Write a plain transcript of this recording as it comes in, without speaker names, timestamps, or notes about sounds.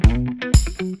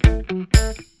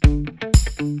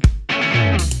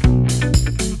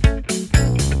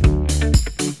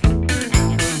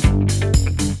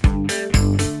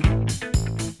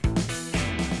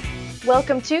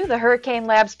Welcome to the Hurricane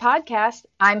Labs podcast.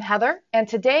 I'm Heather, and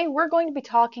today we're going to be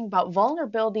talking about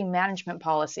vulnerability management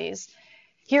policies.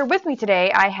 Here with me today,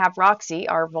 I have Roxy,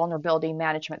 our vulnerability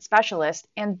management specialist,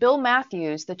 and Bill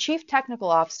Matthews, the Chief Technical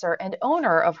Officer and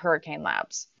owner of Hurricane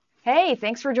Labs. Hey,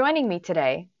 thanks for joining me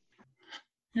today.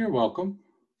 You're welcome.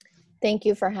 Thank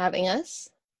you for having us.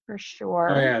 For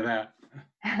sure. Oh, yeah,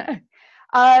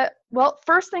 that. Well,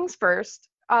 first things first,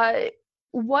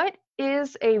 what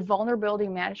is a vulnerability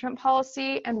management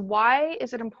policy and why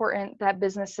is it important that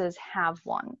businesses have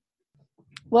one?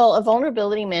 Well, a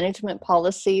vulnerability management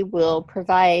policy will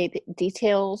provide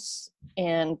details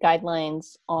and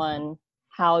guidelines on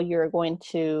how you're going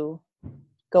to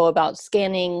go about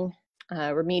scanning,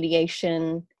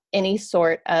 remediation, any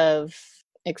sort of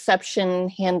exception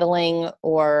handling,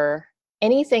 or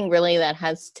anything really that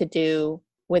has to do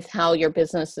with how your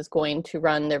business is going to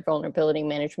run their vulnerability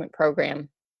management program.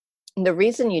 The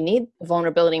reason you need a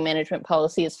vulnerability management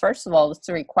policy is, first of all, it's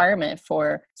a requirement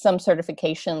for some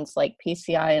certifications like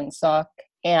PCI and SOC.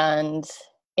 And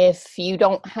if you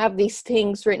don't have these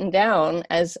things written down,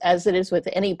 as it is with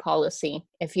any policy,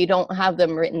 if you don't have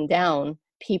them written down,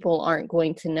 people aren't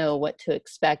going to know what to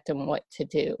expect and what to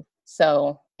do.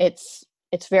 So it's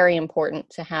very important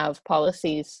to have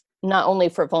policies, not only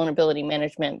for vulnerability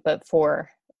management, but for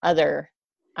other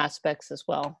aspects as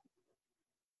well.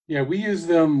 Yeah, we use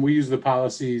them. We use the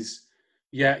policies.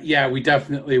 Yeah, we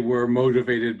definitely were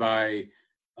motivated by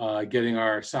getting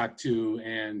our SOC 2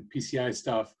 and PCI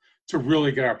stuff to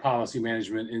really get our policy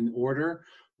management in order.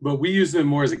 But we use them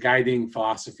more as a guiding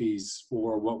philosophies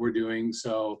for what we're doing.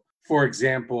 So, for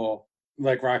example,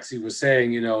 like Roxy was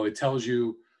saying, it tells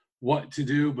you what to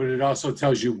do, but it also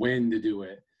tells you when to do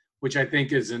it, which I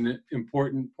think is an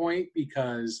important point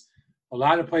because a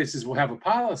lot of places will have a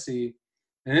policy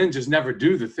and then just never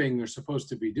do the thing they're supposed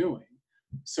to be doing.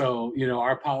 So,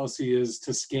 our policy is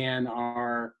to scan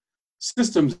our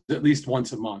systems at least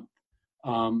once a month.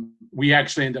 We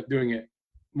actually end up doing it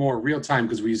more real time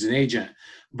because we use an agent.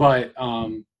 But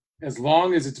as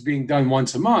long as it's being done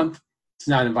once a month, it's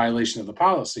not in violation of the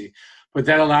policy. But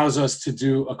that allows us to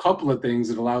do a couple of things.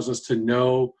 It allows us to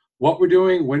know what we're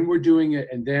doing, when we're doing it,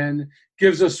 and then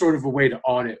gives us sort of a way to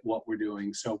audit what we're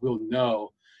doing. So we'll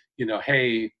know,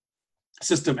 hey,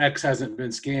 System X hasn't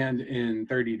been scanned in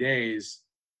 30 days.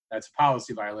 That's a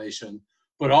policy violation,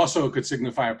 but also it could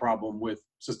signify a problem with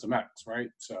System X, right?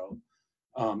 So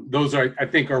those I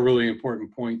think are really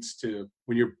important points to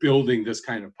when you're building this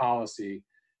kind of policy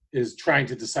is trying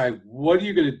to decide what are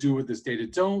you going to do with this data.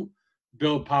 Don't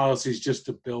build policies just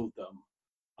to build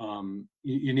them.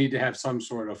 You need to have some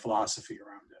sort of philosophy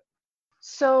around it.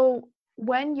 So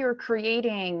when you're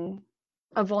creating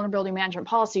a vulnerability management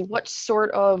policy, what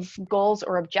sort of goals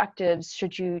or objectives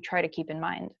should you try to keep in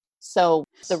mind? So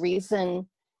the reason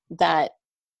that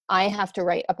I have to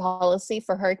write a policy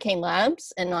for Hurricane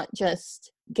Labs and not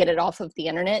just get it off of the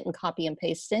internet and copy and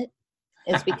paste it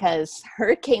is because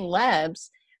Hurricane Labs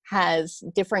has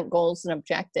different goals and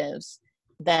objectives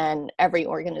than every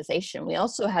organization. We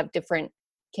also have different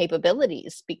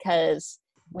capabilities because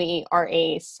we are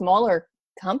a smaller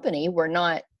company. We're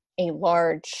not a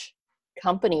large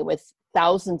company with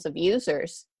thousands of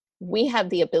users. We have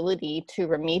the ability to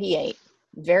remediate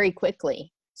very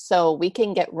quickly. So we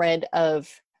can get rid of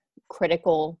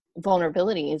critical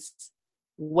vulnerabilities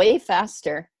way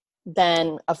faster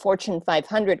than a Fortune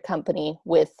 500 company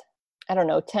with,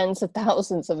 tens of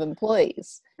thousands of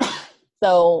employees.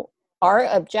 So our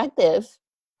objective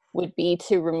would be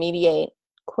to remediate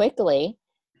quickly,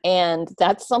 and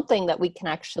that's something that we can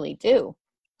actually do.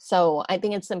 So I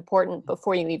think it's important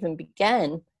before you even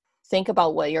begin, think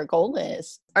about what your goal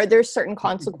is. Are there certain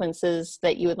consequences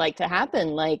that you would like to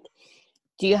happen? Like,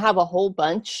 do you have a whole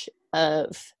bunch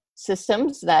of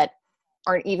systems that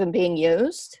aren't even being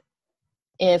used?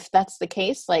 If that's the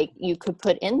case, like you could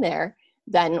put in there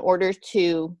that in order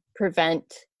to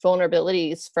prevent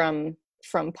vulnerabilities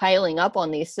from piling up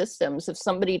on these systems, if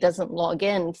somebody doesn't log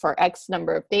in for X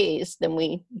number of days, then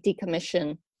we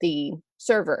decommission the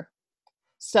server.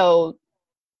 So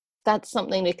that's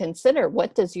something to consider.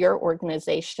 What does your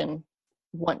organization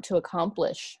want to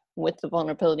accomplish with the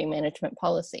vulnerability management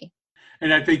policy?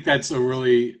 And I think that's a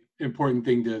really important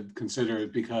thing to consider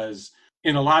because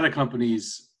in a lot of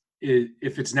companies,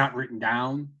 if it's not written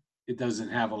down, it doesn't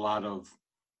have a lot of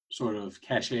sort of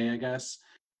cachet, I guess,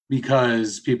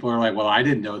 because people are like, well, I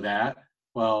didn't know that.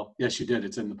 Well, yes, you did.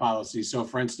 It's in the policy. So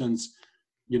for instance,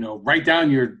 write down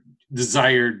your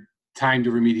desired time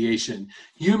to remediation.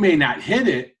 You may not hit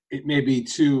it. It may be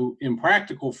too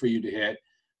impractical for you to hit,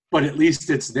 but at least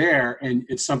it's there and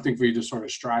it's something for you to sort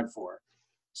of strive for.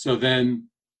 So then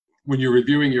when you're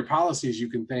reviewing your policies, you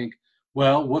can think,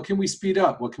 well, what can we speed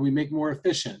up? What can we make more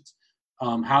efficient?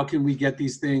 How can we get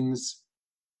these things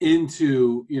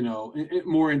into,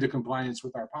 more into compliance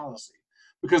with our policy?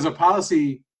 Because a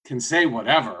policy can say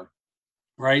whatever,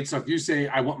 right? So if you say,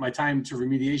 I want my time to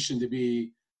remediation to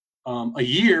be a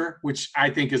year, which I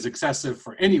think is excessive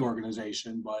for any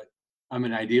organization, but I'm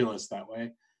an idealist that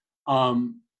way.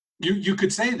 You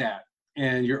could say that,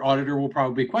 and your auditor will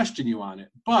probably question you on it.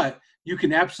 But you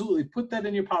can absolutely put that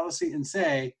in your policy and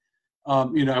say,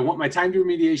 I want my time to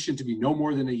remediation to be no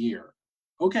more than a year.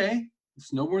 Okay,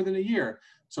 it's no more than a year.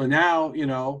 So now,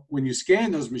 when you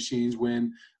scan those machines,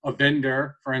 when a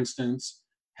vendor, for instance,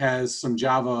 has some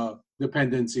Java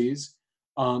dependencies,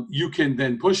 you can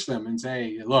then push them and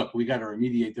say, look, we got to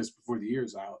remediate this before the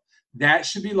year's out. That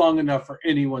should be long enough for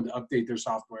anyone to update their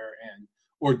software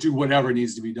or do whatever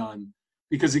needs to be done.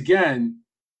 Because again,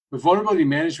 with vulnerability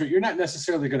management, you're not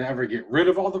necessarily going to ever get rid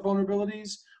of all the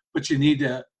vulnerabilities, but you need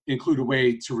to include a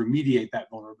way to remediate that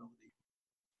vulnerability.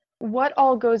 What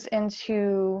all goes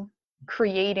into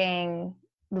creating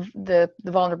the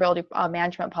vulnerability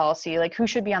management policy? Like, who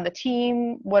should be on the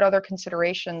team? What other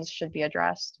considerations should be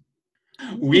addressed?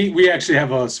 We actually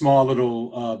have a small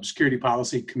little security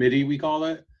policy committee, we call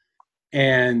it.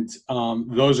 And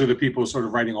those are the people sort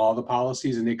of writing all the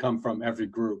policies, and they come from every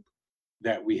group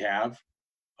that we have.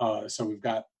 So we've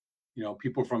got,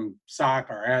 people from SOC,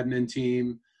 our admin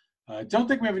team. Don't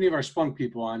think we have any of our Splunk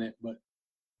people on it, but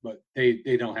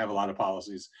they don't have a lot of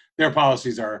policies. Their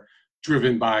policies are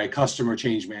driven by customer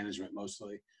change management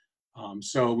mostly.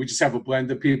 So we just have a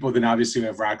blend of people. Then obviously we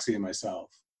have Roxy and myself.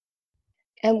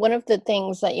 And one of the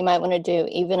things that you might want to do,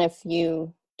 even if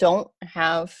you don't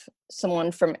have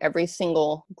someone from every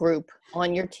single group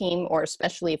on your team, or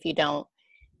especially if you don't,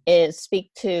 is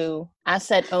speak to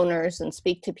asset owners and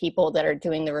speak to people that are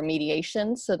doing the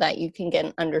remediation so that you can get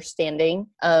an understanding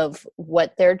of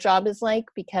what their job is like,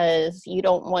 because you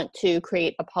don't want to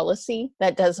create a policy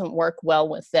that doesn't work well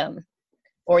with them,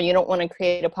 or you don't want to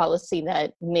create a policy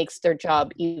that makes their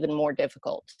job even more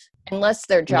difficult, unless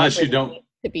their job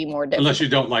to be more difficult. Unless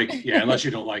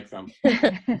you don't like them.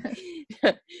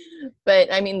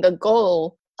 But I mean, the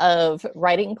goal of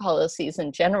writing policies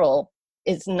in general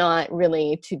is not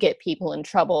really to get people in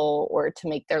trouble or to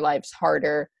make their lives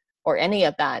harder or any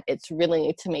of that. It's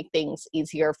really to make things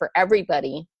easier for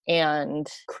everybody and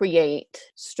create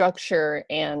structure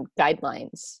and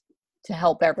guidelines to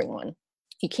help everyone.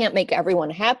 You can't make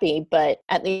everyone happy, but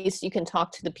at least you can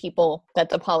talk to the people that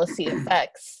the policy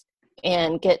affects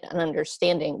and get an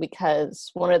understanding,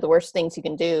 because one of the worst things you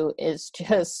can do is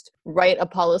just write a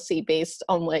policy based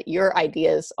on what your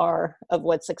ideas are of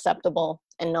what's acceptable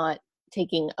and not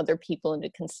taking other people into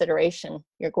consideration.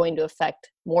 You're going to affect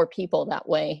more people that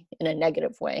way, in a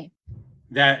negative way.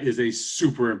 That is a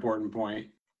super important point,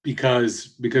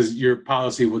 because your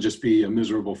policy will just be a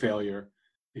miserable failure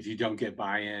if you don't get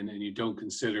buy-in and you don't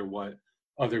consider what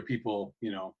other people,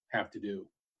 have to do.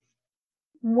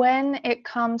 When it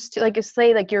comes to,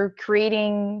 say you're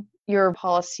creating your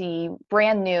policy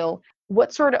brand new,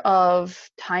 what sort of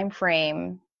time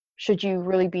frame should you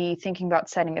really be thinking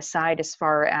about setting aside as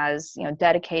far as,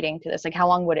 dedicating to this? Like, how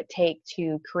long would it take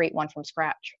to create one from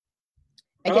scratch?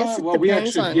 I guess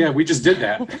we just did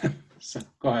that. So,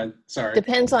 go ahead. Sorry.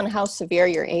 Depends on how severe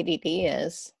your ADD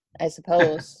is, I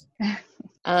suppose.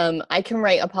 I can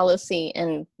write a policy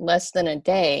in less than a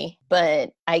day,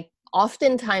 but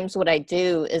oftentimes what I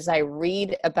do is I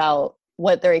read about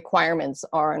what the requirements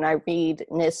are, and I read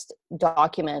NIST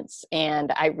documents,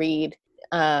 and I read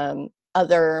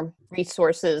other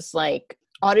resources, like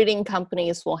auditing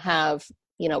companies will have,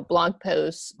 blog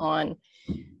posts on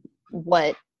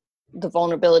what the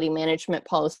vulnerability management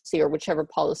policy, or whichever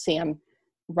policy I'm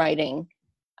writing,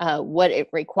 what it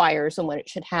requires and what it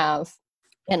should have.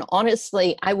 And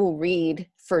honestly, I will read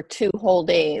for 2 whole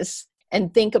days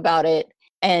and think about it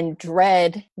and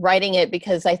dread writing it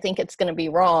because I think it's going to be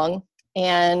wrong.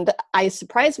 And I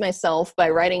surprise myself by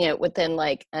writing it within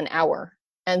an hour.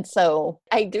 And so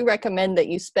I do recommend that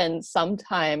you spend some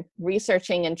time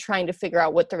researching and trying to figure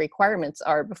out what the requirements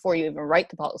are before you even write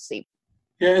the policy.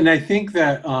 Yeah, and I think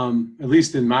that, at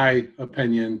least in my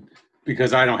opinion,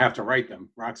 because I don't have to write them,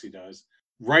 Roxy does,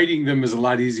 writing them is a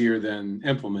lot easier than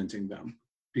implementing them,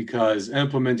 because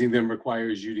implementing them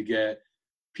requires you to get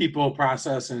people,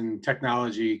 process, and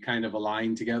technology kind of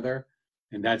aligned together.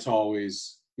 And that's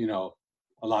always,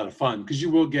 a lot of fun, because you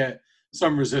will get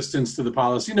some resistance to the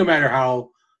policy. No matter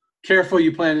how careful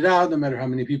you plan it out, no matter how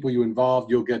many people you involve,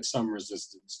 you'll get some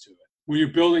resistance to it. When you're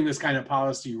building this kind of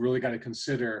policy, you really got to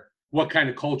consider what kind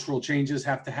of cultural changes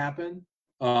have to happen.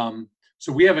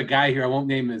 So we have a guy here, I won't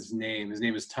name his name. His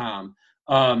name is Tom.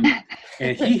 And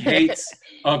he hates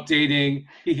updating.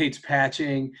 He hates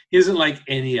patching. He doesn't like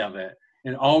any of it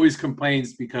and always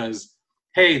complains because,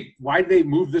 hey, why did they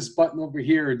move this button over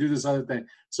here or do this other thing?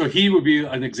 So he would be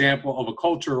an example of a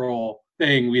cultural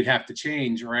thing we'd have to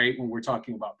change, right, when we're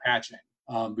talking about patching,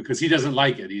 because he doesn't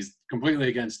like it. He's completely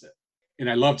against it. And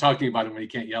I love talking about it when he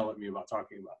can't yell at me about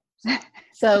talking about it.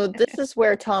 So this is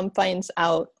where Tom finds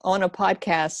out on a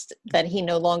podcast that he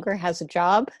no longer has a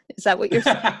job. Is that what you're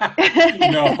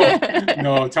saying?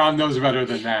 No, Tom knows better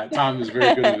than that. Tom is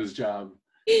very good at his job.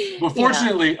 But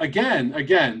fortunately,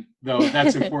 again, though,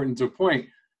 that's important to point.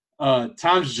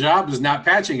 Tom's job is not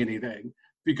patching anything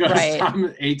because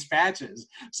Tom hates patches.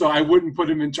 So I wouldn't put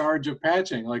him in charge of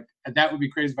patching. Like, that would be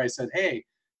crazy if I said, hey,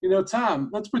 Tom,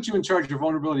 let's put you in charge of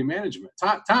vulnerability management.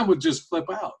 Tom would just flip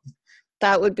out.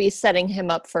 That would be setting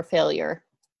him up for failure.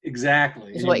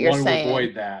 Exactly. Is what you're saying. You want to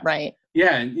avoid that. Right.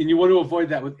 Yeah, and you want to avoid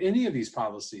that with any of these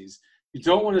policies. You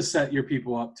don't want to set your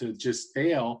people up to just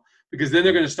fail, because then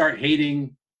they're going to start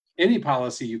hating any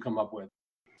policy you come up with.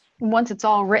 Once it's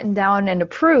all written down and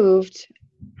approved,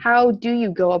 how do you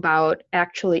go about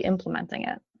actually implementing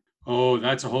it? Oh,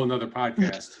 that's a whole nother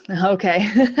podcast. Okay.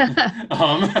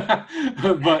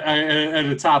 But at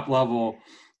a top level,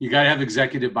 you got to have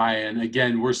executive buy-in.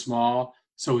 Again, we're small,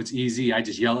 so it's easy. I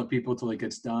just yell at people till it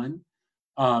gets done.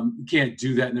 You can't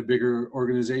do that in a bigger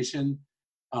organization.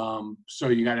 So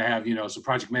you got to have, some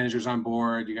project managers on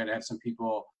board. You got to have some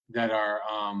people that are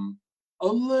a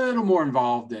little more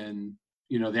involved in,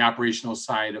 the operational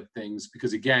side of things.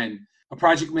 Because again, a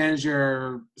project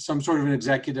manager, some sort of an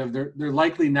executive, they're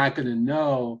likely not going to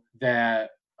know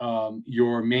that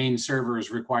your main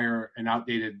servers require an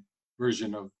outdated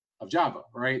version of Java,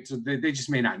 right? So they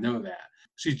just may not know that.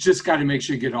 So you just got to make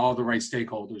sure you get all the right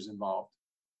stakeholders involved.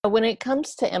 When it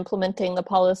comes to implementing the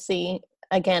policy,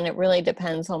 again, it really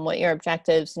depends on what your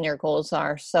objectives and your goals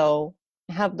are. So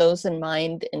have those in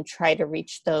mind and try to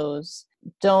reach those.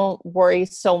 Don't worry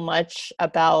so much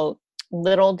about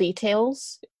little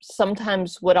details.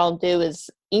 Sometimes what I'll do is,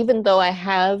 even though I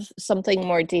have something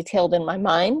more detailed in my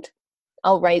mind,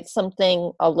 I'll write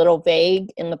something a little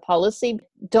vague in the policy.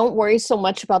 Don't worry so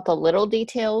much about the little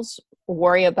details.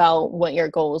 Worry about what your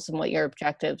goals and what your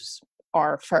objectives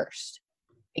are first.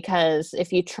 Because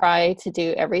if you try to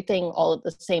do everything all at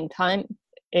the same time,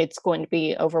 it's going to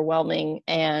be overwhelming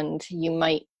and you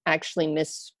might actually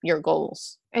miss your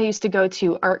goals. I used to go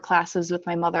to art classes with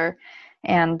my mother,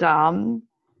 and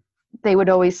they would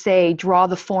always say, draw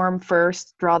the form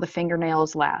first, draw the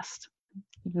fingernails last.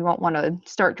 You won't want to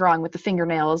start drawing with the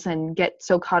fingernails and get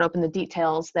so caught up in the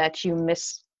details that you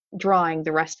miss drawing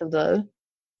the rest of the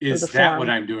Is of the that form. what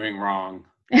I'm doing wrong?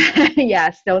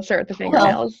 Yes, don't start with the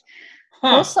fingernails.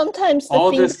 Well, sometimes the All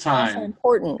fingernails this time. are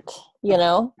important,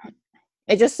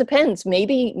 It just depends.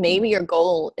 Maybe your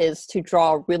goal is to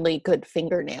draw really good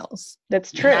fingernails.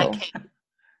 That's true.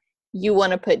 You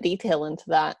want to put detail into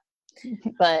that,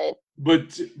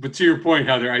 but to your point,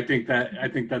 Heather, I think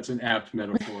that's an apt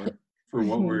metaphor for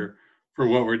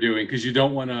what we're doing, because you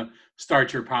don't want to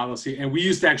start your policy. And we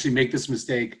used to actually make this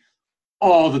mistake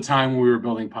all the time when we were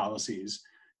building policies.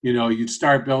 You'd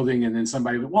start building and then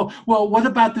somebody would, well, what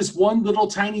about this one little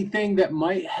tiny thing that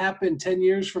might happen 10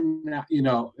 years from now?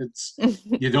 It's,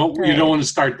 you don't want to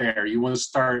start there. You want to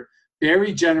start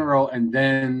very general and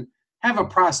then have a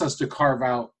process to carve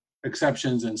out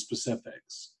exceptions and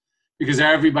specifics, because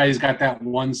everybody's got that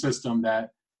one system that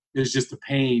is just a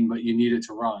pain, but you need it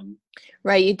to run.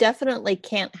 Right. You definitely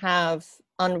can't have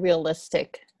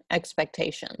unrealistic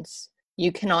expectations.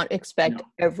 You cannot expect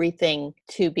everything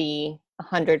to be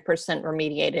 100%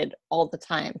 remediated all the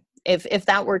time. If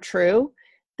that were true,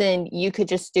 then you could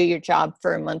just do your job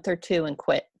for a month or two and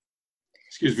quit.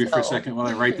 Excuse me for a second while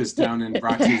I write this down in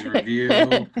Roxy's review.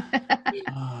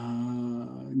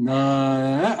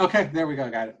 No. Okay, there we go.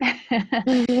 Got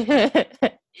it.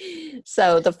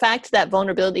 So the fact that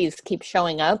vulnerabilities keep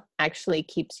showing up actually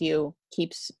keeps you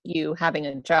having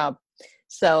a job.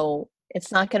 So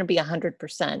it's not going to be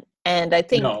 100%. And I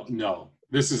think no.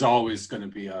 This is always going to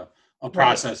be a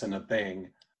process and a thing.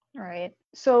 All right.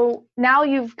 So now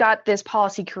you've got this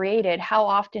policy created. How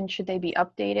often should they be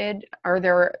updated? Are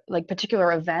there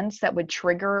particular events that would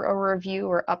trigger a review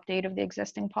or update of the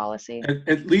existing policy?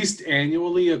 At least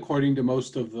annually, according to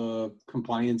most of the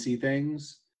compliance-y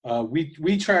things.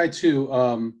 We try to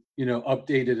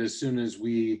update it as soon as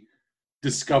we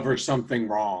discover something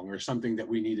wrong or something that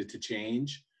we needed to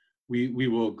change. We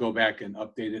will go back and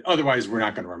update it. Otherwise, we're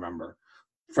not going to remember,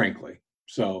 frankly.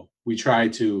 So we try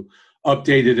to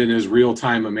update it in as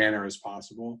real-time a manner as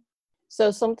possible. So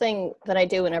something that I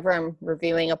do whenever I'm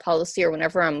reviewing a policy or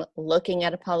whenever I'm looking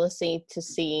at a policy to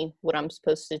see what I'm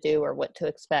supposed to do or what to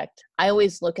expect, I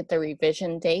always look at the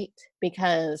revision date,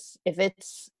 because if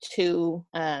it's too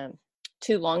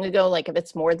long ago, like if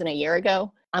it's more than a year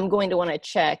ago, I'm going to want to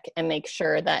check and make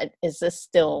sure that, is this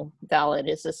still valid?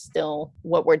 Is this still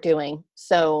what we're doing?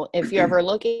 So if you're ever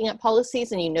looking at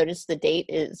policies and you notice the date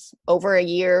is over a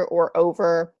year or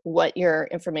over what your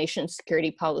information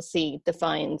security policy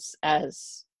defines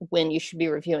as when you should be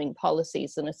reviewing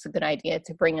policies, then it's a good idea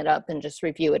to bring it up and just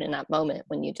review it in that moment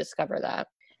when you discover that.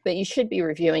 But you should be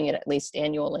reviewing it at least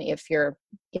annually if you're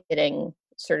getting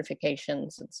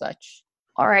certifications and such.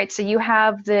 All right, so you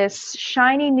have this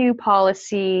shiny new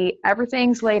policy,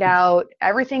 everything's laid out,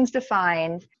 everything's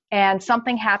defined, and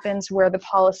something happens where the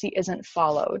policy isn't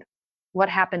followed. What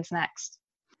happens next?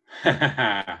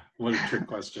 What a trick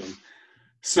question.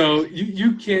 So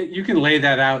you can lay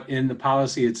that out in the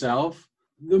policy itself.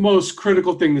 The most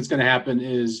critical thing that's going to happen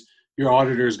is your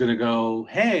auditor is going to go,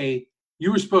 hey,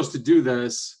 you were supposed to do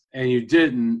this and you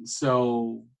didn't.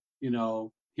 So,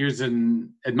 here's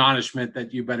an admonishment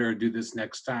that you better do this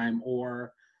next time,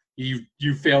 or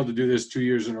you failed to do this 2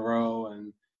 years in a row,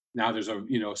 and now there's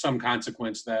some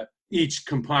consequence that each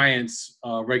compliance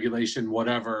regulation,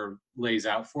 whatever, lays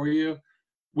out for you.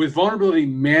 With vulnerability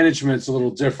management, it's a little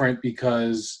different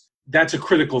because that's a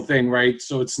critical thing, right?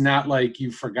 So it's not like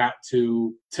you forgot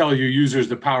to tell your users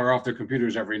to power off their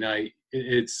computers every night.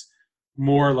 It's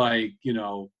more like,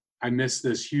 I missed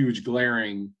this huge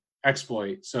glaring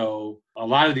exploit. So a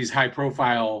lot of these high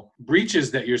profile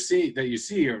breaches that you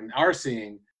see or are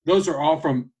seeing, those are all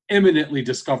from imminently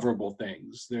discoverable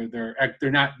things. They're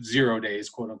not 0 days,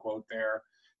 quote unquote. They're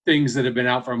things that have been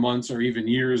out for months or even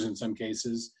years in some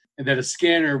cases, and that a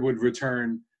scanner would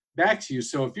return back to you.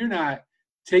 So if you're not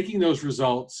taking those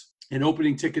results and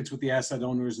opening tickets with the asset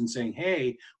owners and saying,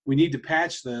 hey, we need to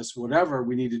patch this, whatever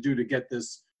we need to do to get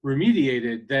this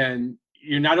remediated, then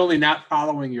you're not only not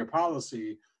following your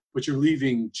policy, but you're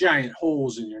leaving giant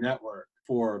holes in your network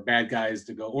for bad guys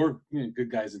to go, or good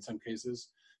guys in some cases,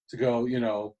 to go,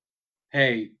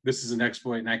 hey, this is an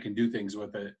exploit and I can do things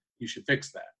with it. You should fix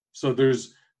that. So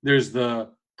there's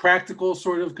the practical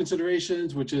sort of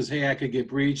considerations, which is, hey, I could get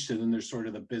breached. And then there's sort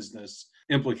of the business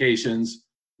implications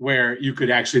where you could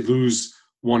actually lose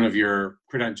one of your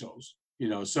credentials.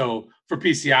 So for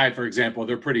PCI, for example,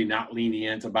 they're pretty not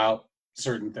lenient about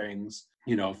certain things.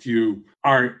 If you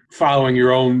aren't following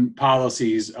your own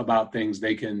policies about things,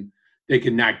 they can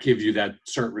not give you that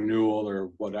cert renewal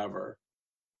or whatever.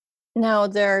 Now,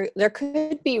 there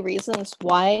could be reasons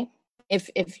why,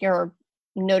 if you're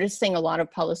noticing a lot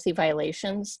of policy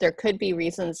violations, there could be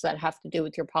reasons that have to do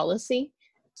with your policy.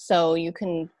 So you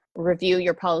can review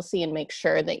your policy and make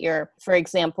sure that for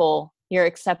example, your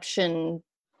exception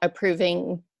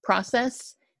approving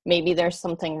process, maybe there's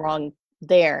something wrong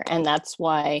there, and that's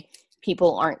why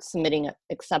people aren't submitting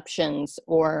exceptions,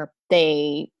 or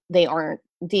the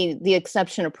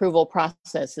exception approval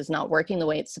process is not working the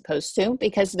way it's supposed to,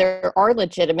 because there are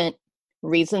legitimate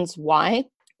reasons why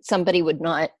somebody would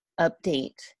not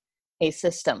update a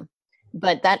system,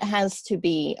 but that has to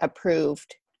be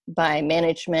approved by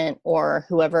management or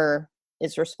whoever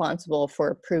is responsible for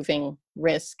approving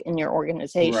risk in your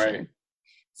organization. Right.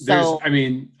 So,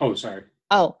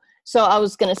 So I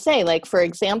was going to say, like, for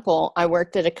example, I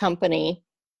worked at a company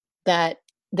that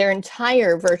their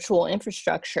entire virtual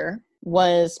infrastructure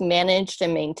was managed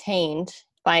and maintained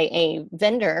by a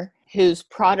vendor whose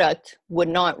product would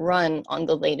not run on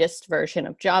the latest version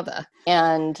of Java.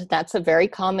 And that's a very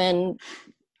common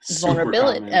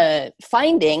vulnerability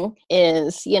finding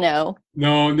is,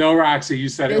 No, Roxy, you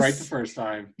said it right the first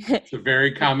time. It's a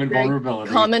very common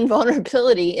vulnerability. Common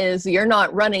vulnerability is you're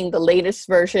not running the latest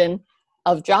version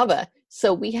of Java.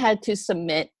 So we had to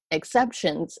submit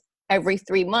exceptions every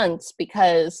 3 months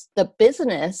because the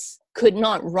business could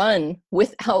not run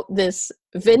without this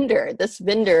vendor. This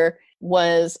vendor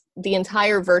was the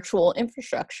entire virtual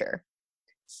infrastructure.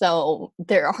 So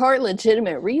there are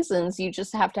legitimate reasons. You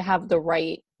just have to have the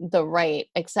right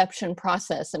exception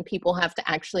process, and people have to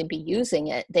actually be using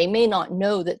it. They may not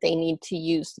know that they need to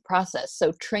use the process.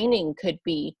 So training could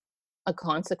be a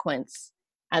consequence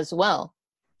as well.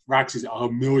 Roxy's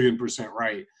 1,000,000%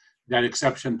 right. That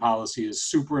exception policy is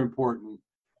super important.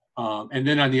 And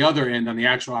then on the other end, on the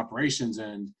actual operations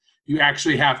end, you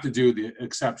actually have to do the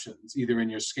exceptions, either in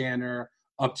your scanner,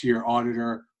 up to your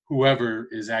auditor, whoever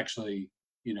is actually,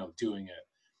 doing it.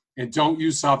 And don't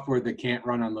use software that can't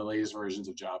run on the latest versions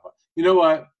of Java. You know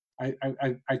what?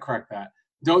 I correct that.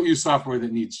 Don't use software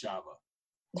that needs Java.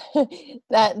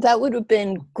 That would have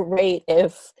been great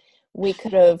if we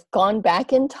could have gone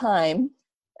back in time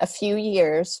a few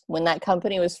years when that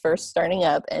company was first starting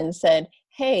up and said,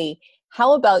 hey,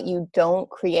 how about you don't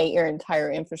create your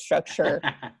entire infrastructure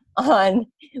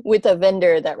with a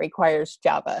vendor that requires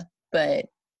Java? But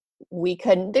we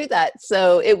couldn't do that.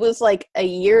 So it was like a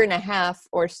year and a half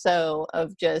or so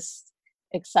of just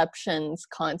exceptions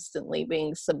constantly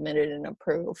being submitted and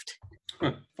approved.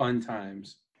 Fun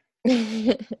times.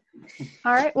 All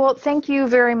right. Well, thank you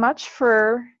very much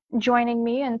for joining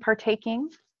me and partaking.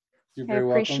 You're very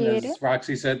welcome. Appreciate As it.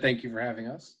 Roxy said, thank you for having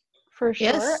us. For sure.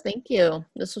 Yes, thank you.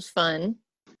 This was fun.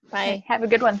 Bye. Okay, have a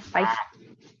good one. Bye.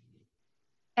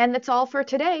 And that's all for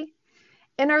today.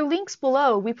 In our links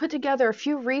below, we put together a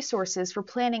few resources for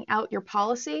planning out your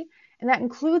policy, and that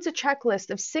includes a checklist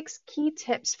of 6 key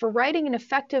tips for writing an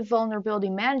effective vulnerability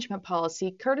management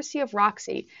policy courtesy of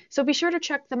Roxy. So be sure to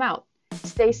check them out.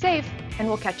 Stay safe, and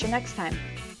we'll catch you next time.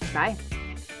 Bye.